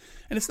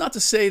 And it's not to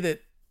say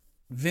that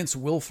Vince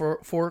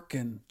Wilfork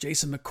and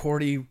Jason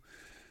McCourty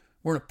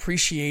weren't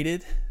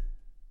appreciated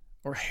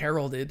or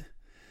heralded,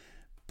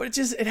 but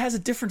it has a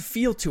different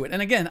feel to it.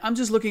 And again, I'm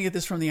just looking at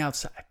this from the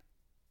outside.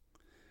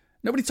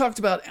 Nobody talked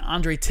about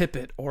Andre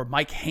Tippett or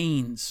Mike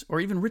Haynes or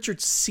even Richard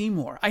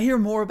Seymour. I hear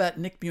more about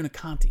Nick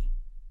Buoniconti.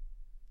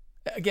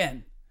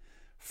 Again,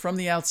 from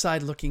the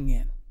outside looking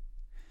in.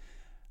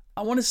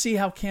 I want to see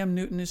how Cam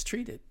Newton is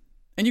treated.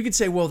 And you could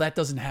say, well, that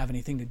doesn't have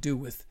anything to do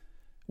with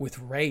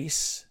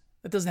race.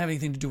 That doesn't have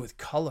anything to do with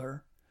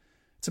color.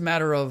 It's a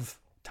matter of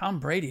Tom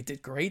Brady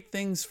did great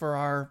things for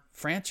our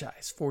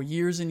franchise for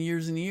years and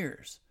years and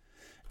years.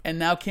 And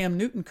now Cam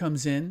Newton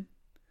comes in.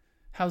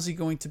 How's he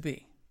going to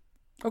be?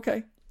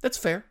 Okay, that's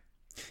fair.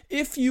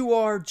 If you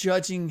are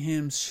judging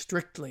him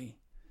strictly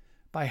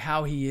by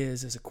how he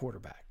is as a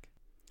quarterback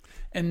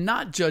and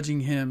not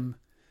judging him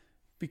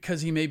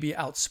because he may be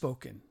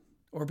outspoken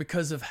or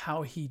because of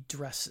how he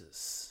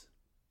dresses.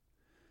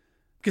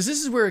 Because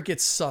this is where it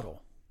gets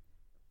subtle.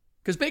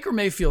 Because Baker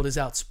Mayfield is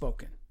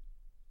outspoken.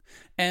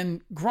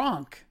 And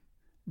Gronk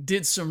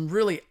did some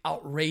really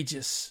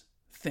outrageous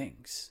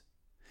things.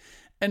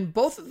 And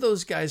both of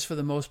those guys, for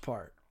the most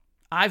part,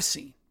 I've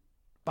seen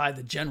by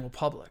the general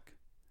public,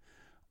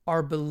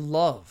 are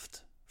beloved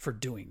for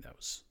doing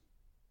those.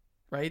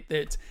 Right?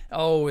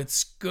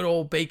 It's good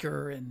old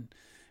Baker and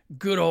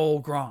good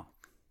old Gronk.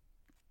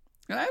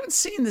 And I haven't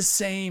seen the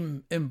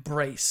same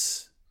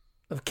embrace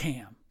of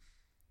Cam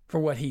for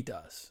what he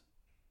does.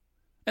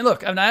 And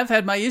look, I've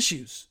had my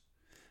issues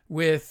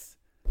with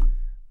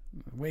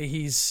the way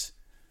he's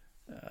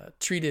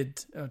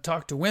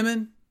talked to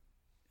women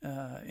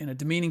in a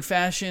demeaning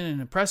fashion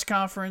in a press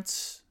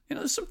conference.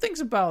 There's some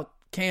things about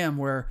Cam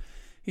where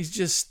he's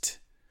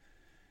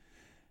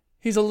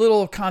a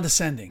little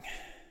condescending.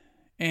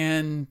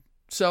 And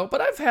so,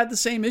 but I've had the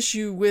same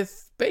issue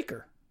with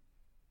Baker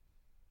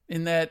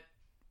in that,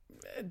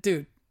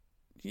 dude,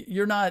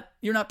 you're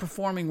not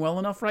performing well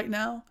enough right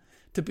now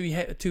to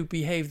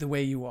behave the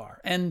way you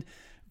are. And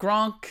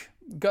Gronk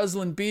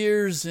guzzling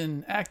beers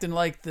and acting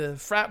like the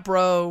frat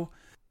bro,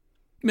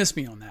 miss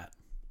me on that.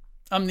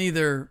 I'm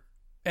neither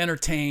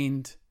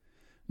entertained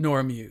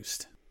nor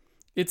amused.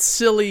 It's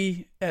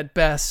silly at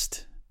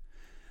best,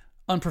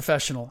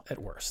 unprofessional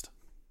at worst.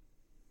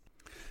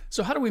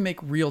 So how do we make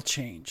real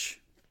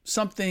change?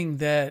 Something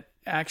that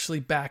actually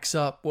backs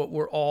up what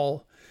we're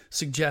all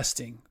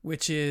suggesting,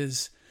 which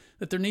is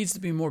that there needs to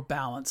be more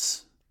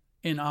balance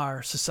in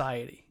our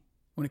society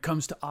when it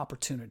comes to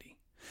opportunity.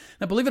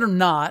 Now, believe it or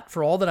not,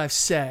 for all that I've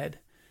said,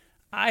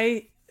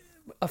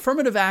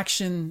 affirmative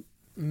action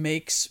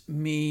makes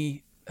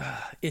me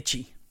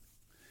itchy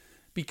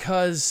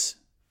because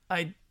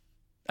I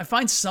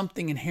find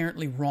something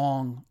inherently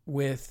wrong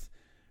with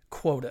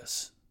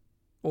quotas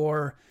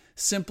or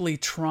simply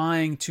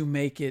trying to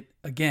make it,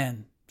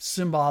 again,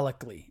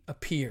 symbolically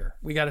appear.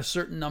 We got a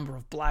certain number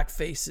of black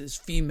faces,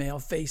 female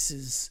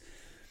faces,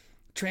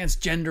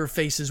 transgender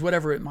faces,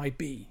 whatever it might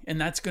be.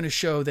 And that's going to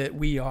show that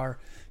we are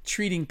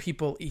treating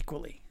people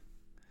equally.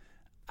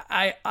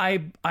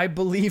 I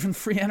believe in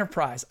free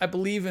enterprise. I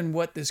believe in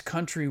what this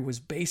country was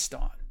based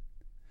on.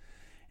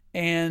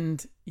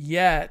 And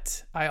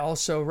yet I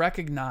also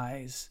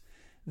recognize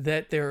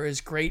that there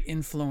is great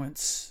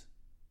influence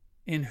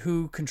in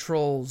who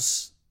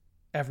controls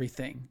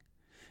everything,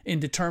 in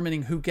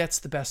determining who gets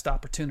the best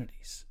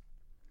opportunities.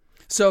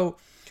 So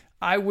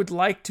I would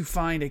like to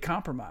find a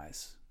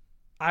compromise.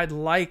 I'd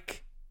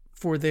like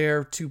for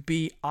there to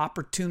be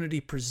opportunity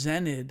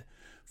presented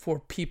for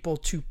people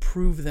to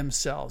prove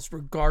themselves,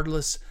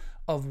 regardless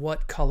of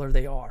what color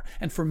they are.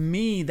 And for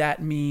me,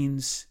 that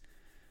means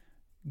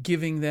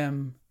giving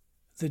them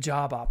the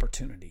job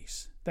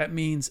opportunities. That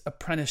means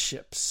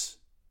apprenticeships,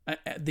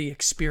 the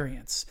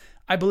experience.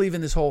 I believe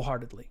in this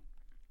wholeheartedly.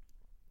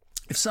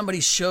 If somebody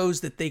shows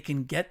that they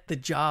can get the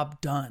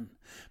job done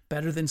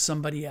better than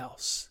somebody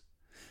else,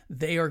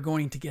 they are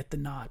going to get the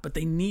nod. But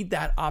they need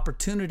that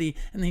opportunity,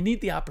 and they need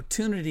the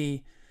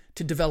opportunity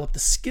to develop the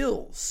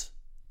skills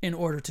in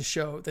order to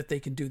show that they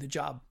can do the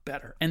job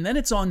better. And then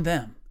it's on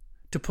them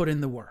to put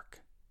in the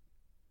work.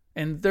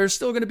 And there's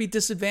still going to be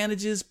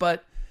disadvantages,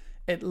 but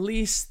at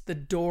least the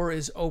door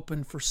is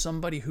open for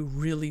somebody who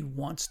really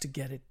wants to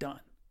get it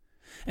done.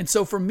 And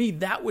so for me,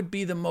 that would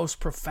be the most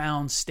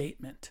profound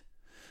statement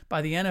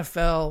by the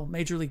NFL,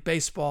 Major League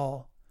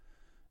Baseball,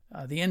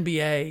 the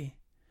NBA,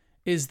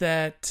 is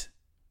that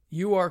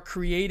you are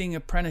creating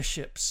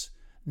apprenticeships,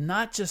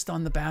 not just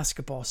on the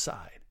basketball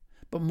side,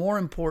 but more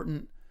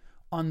important,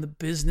 on the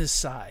business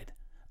side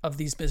of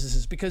these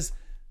businesses. Because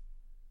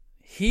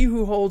he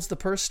who holds the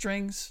purse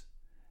strings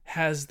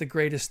has the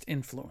greatest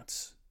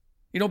influence.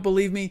 You don't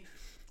believe me?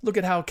 Look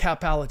at how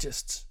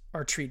capologists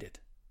are treated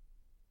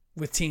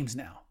with teams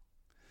now.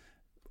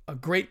 A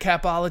great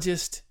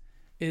capologist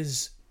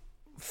is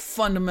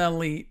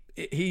fundamentally,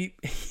 he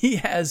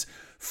has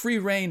free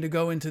reign to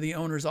go into the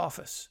owner's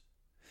office.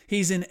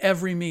 He's in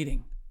every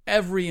meeting,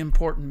 every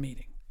important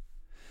meeting.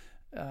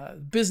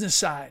 Business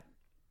side,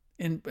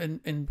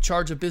 in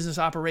charge of business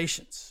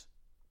operations.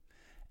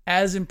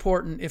 As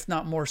important, if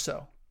not more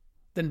so,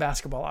 than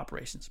basketball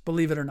operations,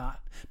 believe it or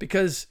not,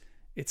 because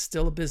it's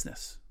still a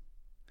business.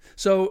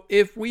 So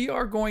if we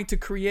are going to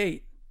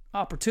create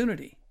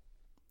opportunity,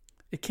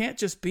 it can't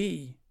just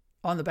be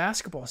on the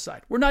basketball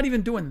side. We're not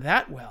even doing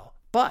that well,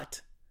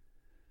 but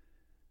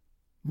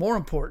more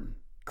important,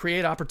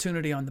 create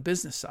opportunity on the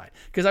business side.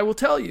 Because I will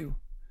tell you,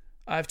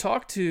 I've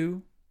talked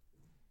to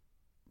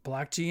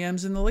black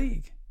GMs in the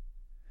league,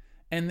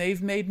 and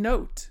they've made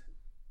note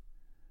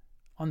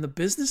on the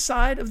business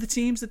side of the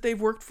teams that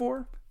they've worked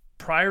for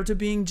prior to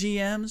being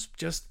GMs,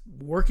 just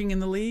working in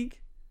the league.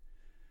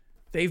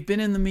 They've been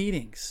in the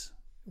meetings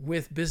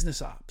with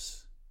business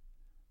ops.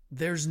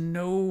 There's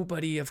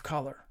nobody of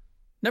color,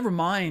 never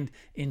mind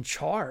in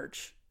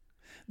charge.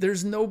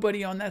 There's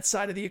nobody on that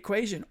side of the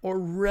equation, or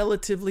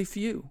relatively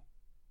few.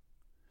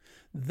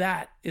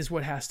 That is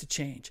what has to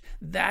change.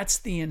 That's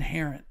the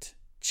inherent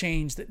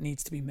change that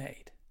needs to be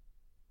made.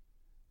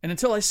 And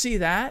until I see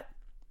that,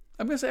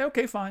 I'm going to say,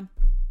 okay, fine.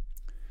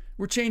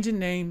 We're changing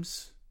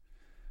names.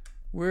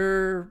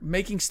 We're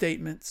making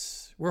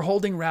statements. We're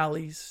holding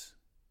rallies.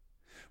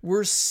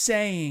 We're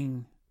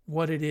saying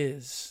what it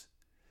is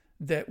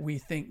that we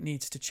think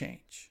needs to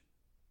change.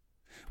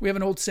 We have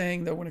an old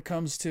saying, though, when it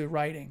comes to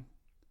writing.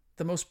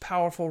 The most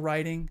powerful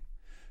writing,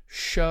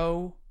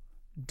 show,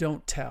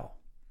 don't tell.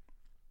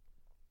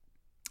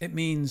 It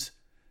means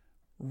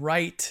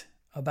write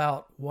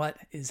about what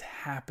is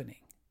happening.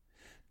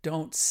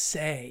 Don't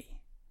say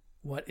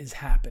what is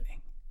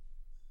happening.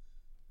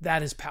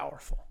 That is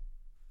powerful.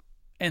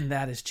 And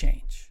that is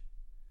change.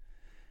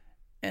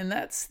 And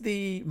that's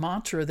the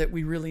mantra that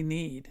we really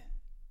need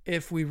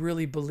if we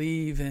really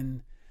believe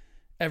in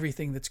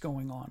everything that's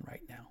going on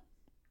right now.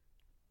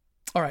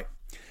 All right,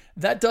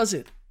 that does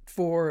it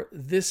for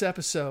this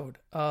episode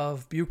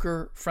of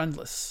Bucher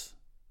Friendless,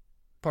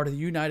 part of the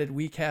United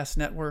WeCast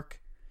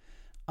Network.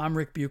 I'm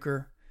Rick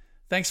Bucher.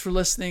 Thanks for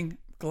listening.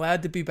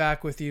 Glad to be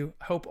back with you.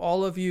 I hope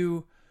all of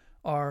you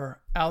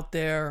are out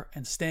there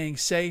and staying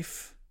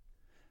safe.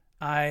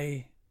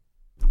 I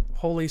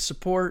wholly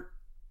support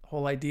the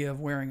whole idea of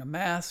wearing a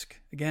mask.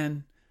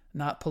 Again,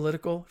 not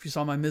political. If you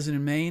saw my Mizzen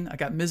and Main, I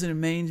got Mizzen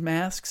and Main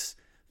masks.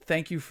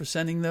 Thank you for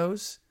sending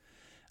those.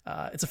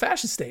 It's a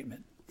fashion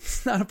statement.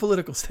 It's not a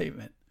political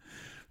statement.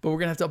 But we're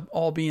going to have to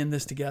all be in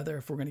this together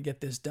if we're going to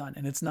get this done.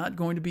 And it's not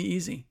going to be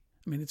easy.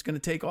 I mean, it's going to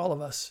take all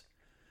of us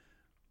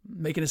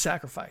making a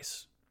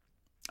sacrifice.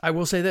 I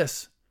will say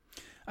this.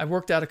 I've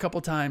worked out a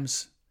couple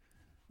times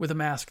with a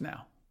mask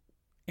now.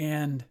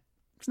 And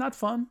it's not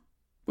fun.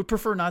 Would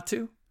prefer not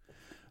to.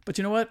 But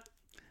you know what?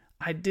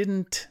 I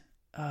didn't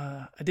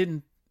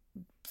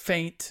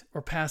faint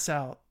or pass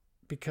out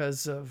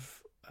because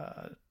of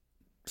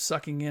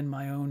sucking in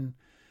my own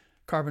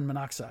carbon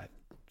monoxide.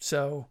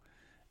 So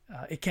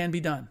it can be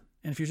done.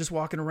 And if you're just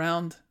walking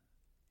around,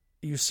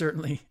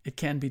 it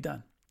can be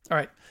done. All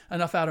right,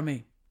 enough out of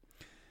me.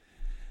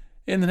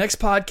 In the next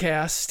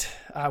podcast,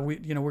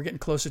 we're getting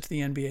closer to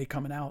the NBA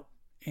coming out.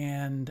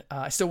 And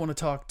I still want to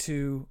talk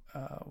to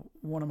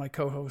one of my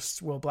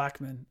co-hosts, Will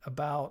Blackman,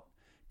 about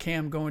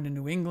Cam going to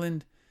New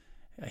England.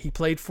 He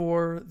played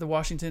for the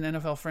Washington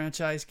NFL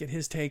franchise. Get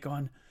his take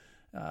on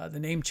the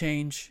name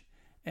change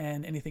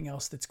and anything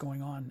else that's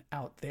going on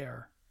out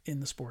there in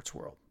the sports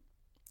world.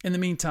 In the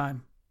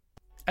meantime,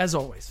 as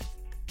always,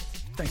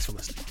 thanks for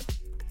listening.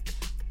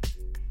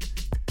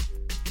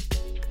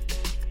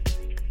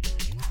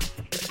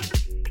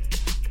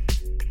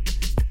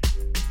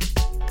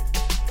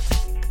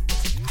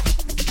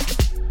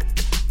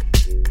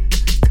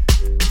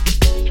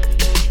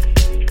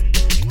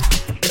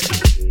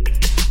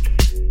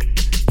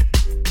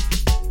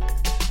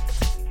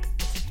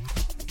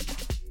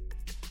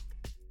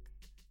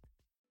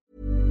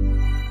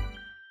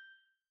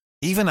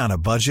 Even on a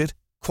budget,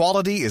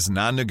 quality is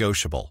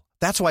non-negotiable.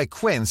 That's why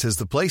Quince is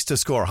the place to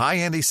score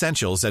high-end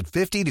essentials at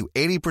 50 to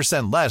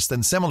 80% less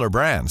than similar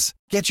brands.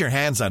 Get your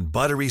hands on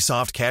buttery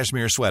soft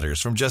cashmere sweaters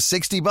from just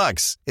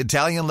 $60,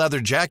 Italian leather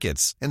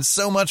jackets, and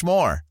so much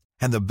more.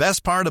 And the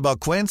best part about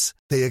Quince,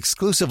 they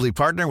exclusively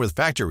partner with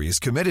factories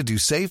committed to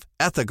safe,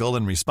 ethical,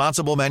 and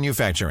responsible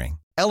manufacturing.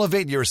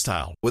 Elevate your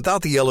style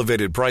without the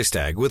elevated price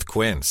tag with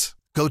Quince.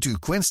 Go to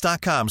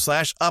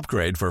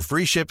quince.com/upgrade for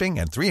free shipping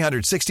and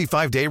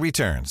 365-day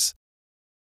returns.